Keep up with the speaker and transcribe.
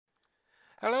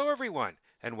Hello, everyone,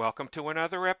 and welcome to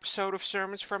another episode of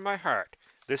Sermons from My Heart.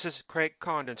 This is Craig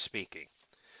Condon speaking.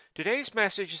 Today's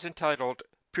message is entitled,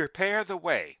 Prepare the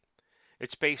Way.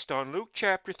 It's based on Luke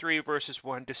chapter 3, verses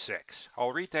 1 to 6.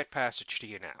 I'll read that passage to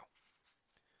you now.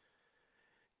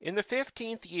 In the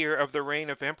 15th year of the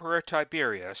reign of Emperor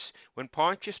Tiberius, when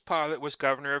Pontius Pilate was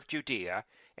governor of Judea,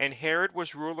 and Herod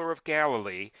was ruler of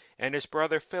Galilee, and his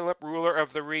brother Philip ruler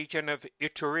of the region of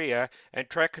Iturea and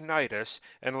Trachonitis,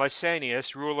 and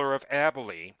Lysanias ruler of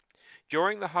Abilene,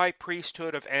 during the high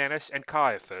priesthood of Annas and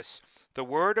Caiaphas, the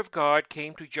word of God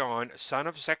came to John, son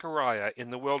of Zechariah, in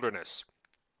the wilderness.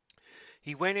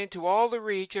 He went into all the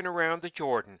region around the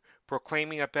Jordan,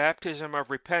 proclaiming a baptism of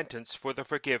repentance for the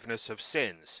forgiveness of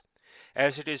sins.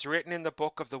 As it is written in the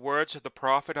book of the words of the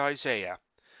prophet Isaiah,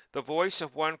 the voice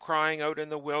of one crying out in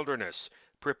the wilderness,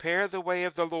 Prepare the way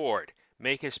of the Lord,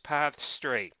 make his paths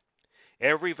straight.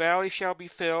 Every valley shall be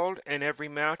filled, and every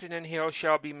mountain and hill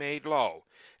shall be made low,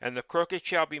 and the crooked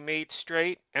shall be made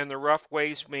straight, and the rough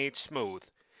ways made smooth,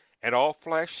 and all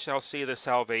flesh shall see the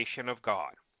salvation of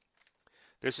God.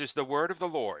 This is the word of the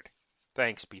Lord.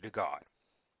 Thanks be to God.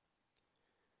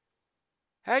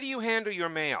 How do you handle your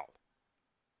mail?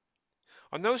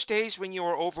 On those days when you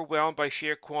are overwhelmed by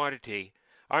sheer quantity,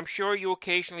 I'm sure you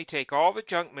occasionally take all the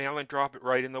junk mail and drop it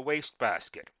right in the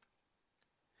wastebasket.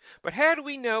 But how do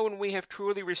we know when we have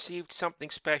truly received something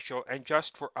special and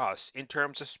just for us in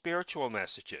terms of spiritual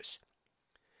messages?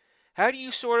 How do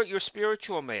you sort out your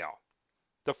spiritual mail?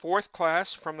 The fourth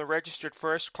class from the registered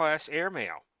first class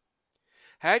airmail?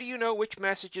 How do you know which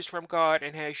message is from God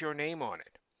and has your name on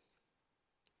it?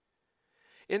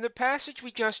 In the passage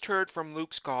we just heard from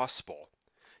Luke's Gospel,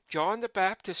 John the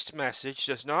Baptist's message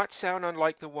does not sound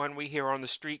unlike the one we hear on the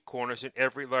street corners in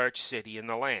every large city in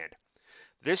the land.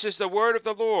 This is the word of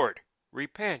the Lord.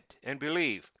 Repent and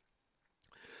believe.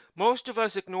 Most of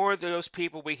us ignore those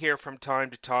people we hear from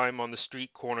time to time on the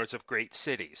street corners of great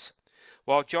cities,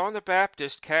 while John the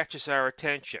Baptist catches our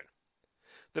attention.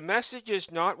 The message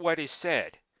is not what is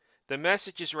said. The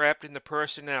message is wrapped in the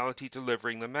personality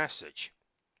delivering the message.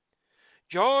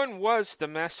 John was the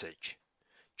message.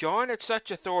 John had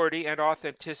such authority and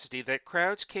authenticity that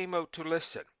crowds came out to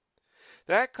listen.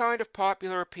 That kind of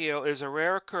popular appeal is a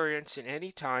rare occurrence in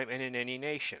any time and in any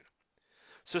nation.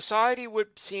 Society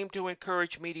would seem to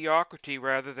encourage mediocrity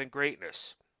rather than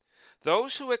greatness.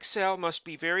 Those who excel must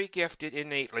be very gifted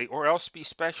innately or else be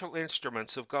special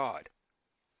instruments of God.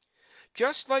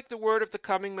 Just like the word of the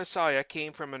coming Messiah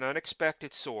came from an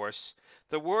unexpected source,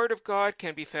 the word of God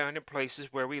can be found in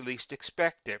places where we least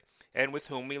expect it and with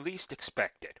whom we least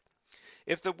expect it.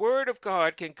 If the word of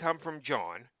God can come from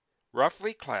John,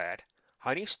 roughly clad,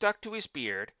 honey stuck to his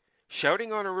beard,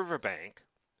 shouting on a riverbank,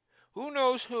 who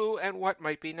knows who and what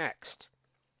might be next?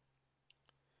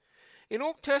 In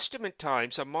Old Testament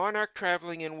times, a monarch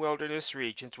traveling in wilderness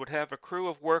regions would have a crew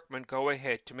of workmen go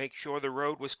ahead to make sure the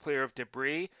road was clear of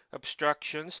debris,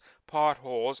 obstructions,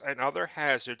 potholes, and other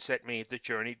hazards that made the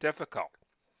journey difficult.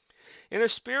 In a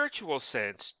spiritual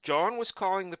sense, John was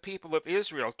calling the people of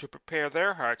Israel to prepare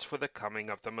their hearts for the coming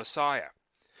of the Messiah.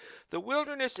 The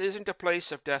wilderness isn't a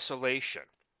place of desolation.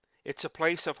 It's a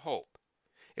place of hope.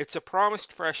 It's a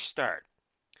promised fresh start.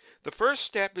 The first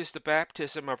step is the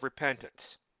baptism of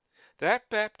repentance. That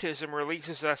baptism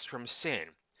releases us from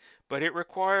sin, but it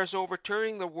requires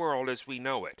overturning the world as we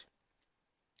know it.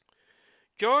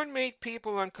 John made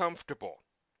people uncomfortable.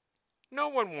 No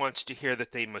one wants to hear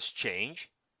that they must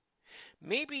change.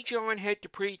 Maybe John had to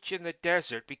preach in the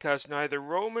desert because neither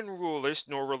Roman rulers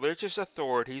nor religious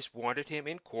authorities wanted him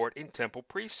in court in temple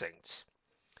precincts.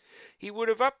 He would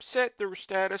have upset the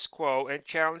status quo and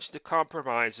challenged the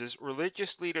compromises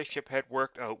religious leadership had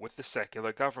worked out with the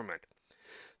secular government.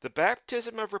 The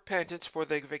baptism of repentance for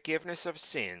the forgiveness of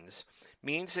sins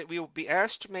means that we will be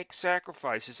asked to make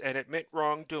sacrifices and admit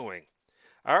wrongdoing.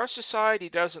 Our society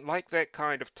doesn't like that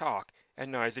kind of talk,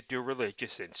 and neither do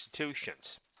religious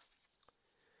institutions.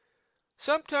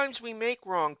 Sometimes we make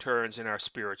wrong turns in our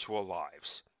spiritual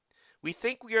lives. We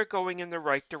think we are going in the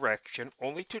right direction,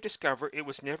 only to discover it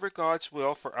was never God's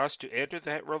will for us to enter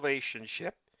that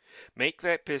relationship, make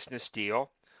that business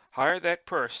deal, hire that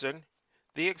person.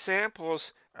 The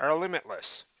examples are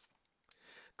limitless.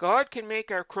 God can make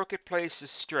our crooked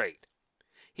places straight.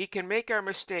 He can make our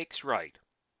mistakes right.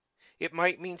 It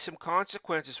might mean some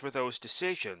consequences for those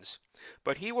decisions,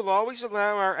 but He will always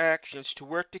allow our actions to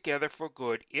work together for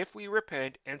good if we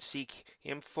repent and seek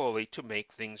Him fully to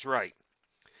make things right.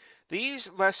 These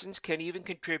lessons can even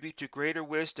contribute to greater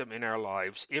wisdom in our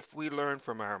lives if we learn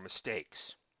from our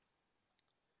mistakes.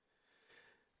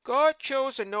 God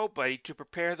chose a nobody to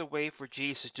prepare the way for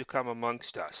Jesus to come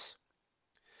amongst us.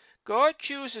 God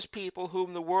chooses people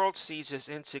whom the world sees as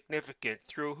insignificant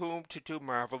through whom to do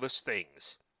marvelous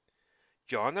things.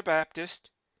 John the Baptist,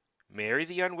 Mary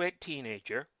the unwed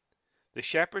teenager, the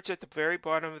shepherds at the very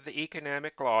bottom of the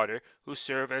economic ladder who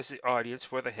serve as the audience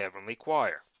for the heavenly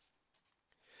choir.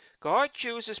 God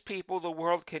chooses people the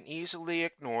world can easily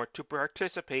ignore to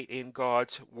participate in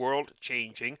God's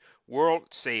world-changing,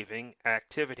 world-saving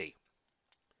activity.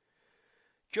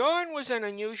 John was an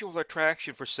unusual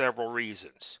attraction for several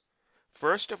reasons.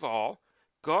 First of all,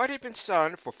 God had been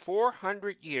silent for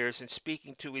 400 years in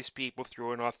speaking to his people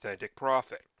through an authentic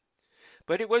prophet.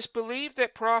 But it was believed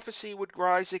that prophecy would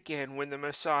rise again when the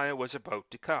Messiah was about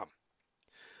to come.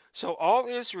 So all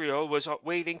Israel was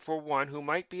waiting for one who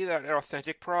might be that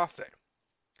authentic prophet.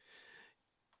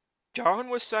 John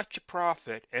was such a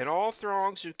prophet, and all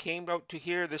throngs who came out to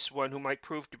hear this one who might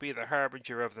prove to be the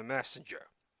harbinger of the messenger.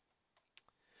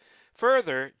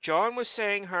 Further, John was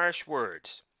saying harsh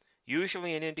words,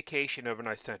 usually an indication of an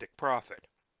authentic prophet.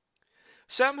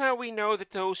 Somehow we know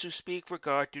that those who speak for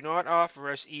God do not offer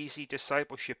us easy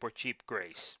discipleship or cheap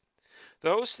grace.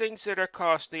 Those things that are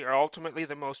costly are ultimately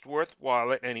the most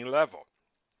worthwhile at any level.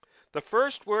 The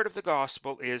first word of the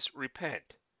gospel is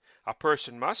repent. A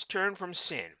person must turn from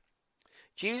sin.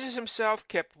 Jesus himself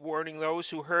kept warning those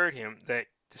who heard him that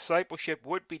discipleship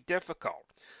would be difficult,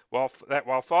 while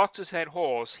foxes had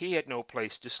holes, he had no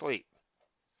place to sleep.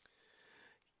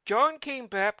 John came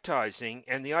baptizing,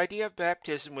 and the idea of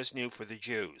baptism was new for the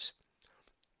Jews.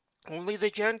 Only the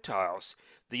Gentiles,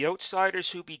 the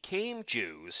outsiders who became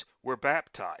Jews, were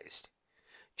baptized.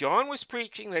 John was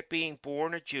preaching that being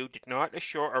born a Jew did not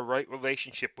assure a right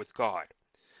relationship with God.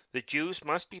 The Jews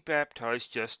must be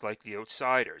baptized just like the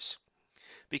outsiders.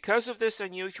 Because of this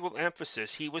unusual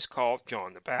emphasis, he was called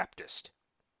John the Baptist.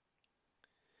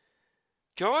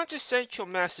 John's essential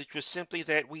message was simply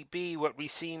that we be what we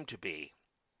seem to be.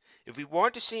 If we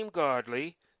want to seem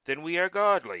godly, then we are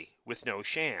godly, with no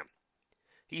sham.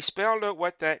 He spelled out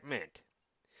what that meant.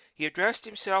 He addressed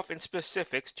himself in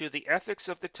specifics to the ethics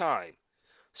of the time.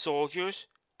 Soldiers,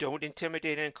 don't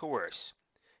intimidate and coerce.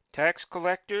 Tax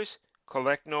collectors,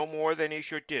 collect no more than is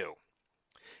your due.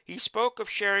 He spoke of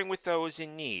sharing with those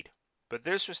in need, but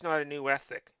this was not a new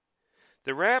ethic.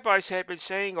 The rabbis had been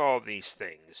saying all these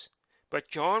things, but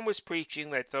John was preaching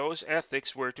that those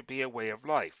ethics were to be a way of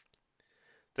life.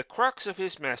 The crux of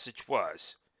his message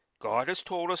was, God has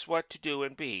told us what to do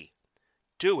and be.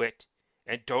 Do it,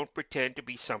 and don't pretend to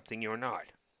be something you're not.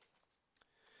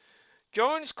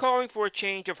 John is calling for a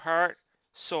change of heart,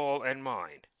 soul, and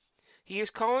mind. He is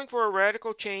calling for a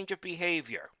radical change of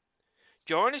behavior.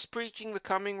 John is preaching the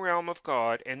coming realm of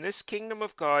God, and this kingdom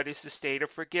of God is the state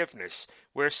of forgiveness,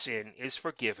 where sin is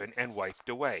forgiven and wiped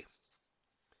away.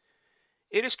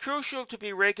 It is crucial to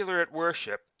be regular at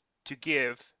worship, to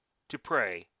give, to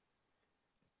pray,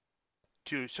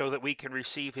 so that we can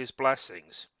receive his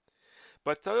blessings.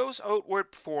 But those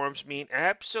outward forms mean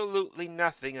absolutely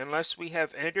nothing unless we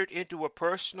have entered into a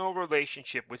personal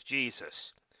relationship with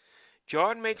Jesus.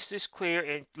 John makes this clear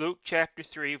in Luke chapter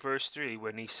 3, verse 3,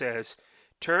 when he says,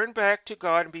 "Turn back to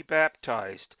God and be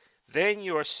baptized, then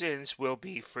your sins will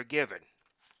be forgiven."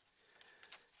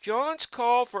 John's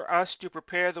call for us to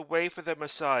prepare the way for the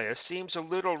Messiah seems a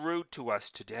little rude to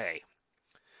us today.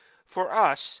 For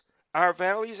us, our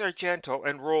valleys are gentle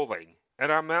and rolling,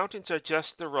 and our mountains are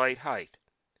just the right height.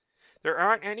 There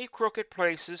aren't any crooked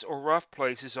places or rough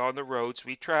places on the roads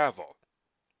we travel,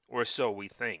 or so we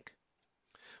think.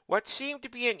 What seemed to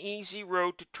be an easy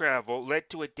road to travel led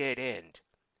to a dead end.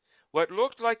 What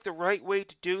looked like the right way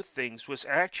to do things was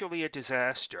actually a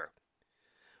disaster.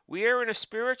 We are in a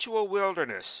spiritual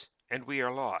wilderness, and we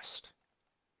are lost.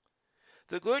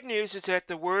 The good news is that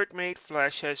the Word made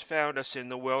flesh has found us in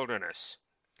the wilderness.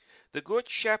 The Good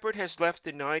Shepherd has left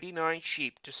the 99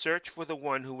 sheep to search for the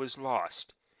one who was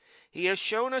lost. He has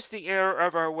shown us the error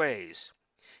of our ways.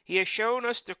 He has shown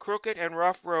us the crooked and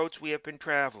rough roads we have been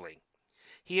traveling.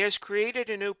 He has created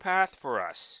a new path for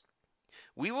us.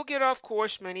 We will get off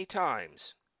course many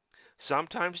times.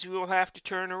 Sometimes we will have to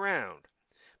turn around,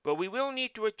 but we will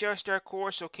need to adjust our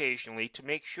course occasionally to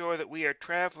make sure that we are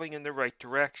traveling in the right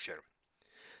direction.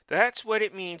 That's what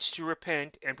it means to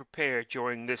repent and prepare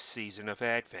during this season of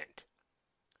Advent.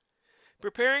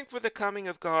 Preparing for the coming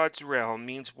of God's realm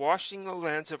means washing the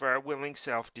lens of our willing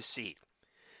self-deceit.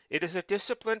 It is a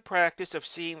disciplined practice of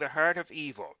seeing the heart of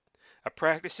evil, a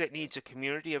practice that needs a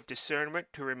community of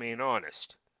discernment to remain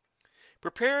honest.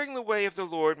 Preparing the way of the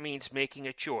Lord means making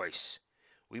a choice.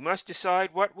 We must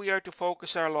decide what we are to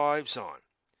focus our lives on.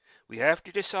 We have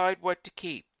to decide what to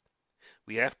keep.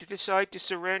 We have to decide to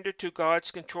surrender to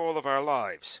God's control of our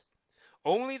lives.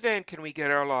 Only then can we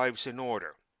get our lives in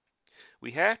order.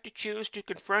 We have to choose to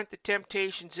confront the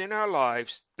temptations in our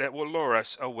lives that will lure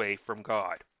us away from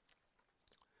God.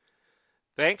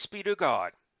 Thanks be to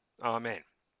God. Amen.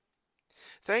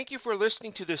 Thank you for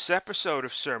listening to this episode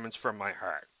of Sermons from My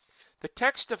Heart. The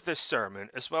text of this sermon,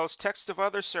 as well as text of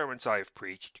other sermons I have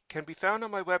preached, can be found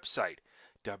on my website,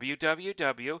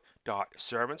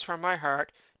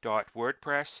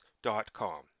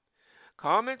 www.sermonsfrommyheart.wordpress.com.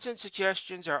 Comments and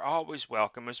suggestions are always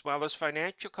welcome, as well as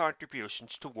financial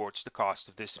contributions towards the cost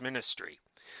of this ministry.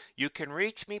 You can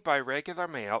reach me by regular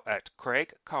mail at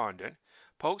Craig Condon,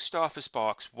 Post Office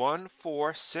Box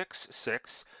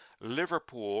 1466,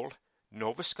 Liverpool,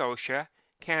 Nova Scotia,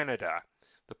 Canada.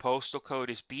 The postal code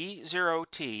is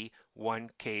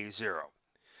B0T1K0.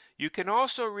 You can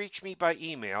also reach me by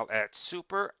email at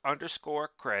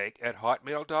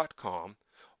super_Craig@hotmail.com,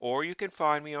 or you can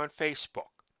find me on Facebook.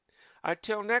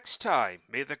 Until next time,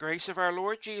 may the grace of our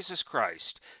Lord Jesus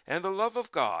Christ, and the love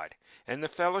of God, and the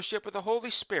fellowship of the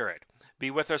Holy Spirit be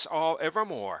with us all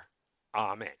evermore.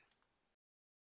 Amen.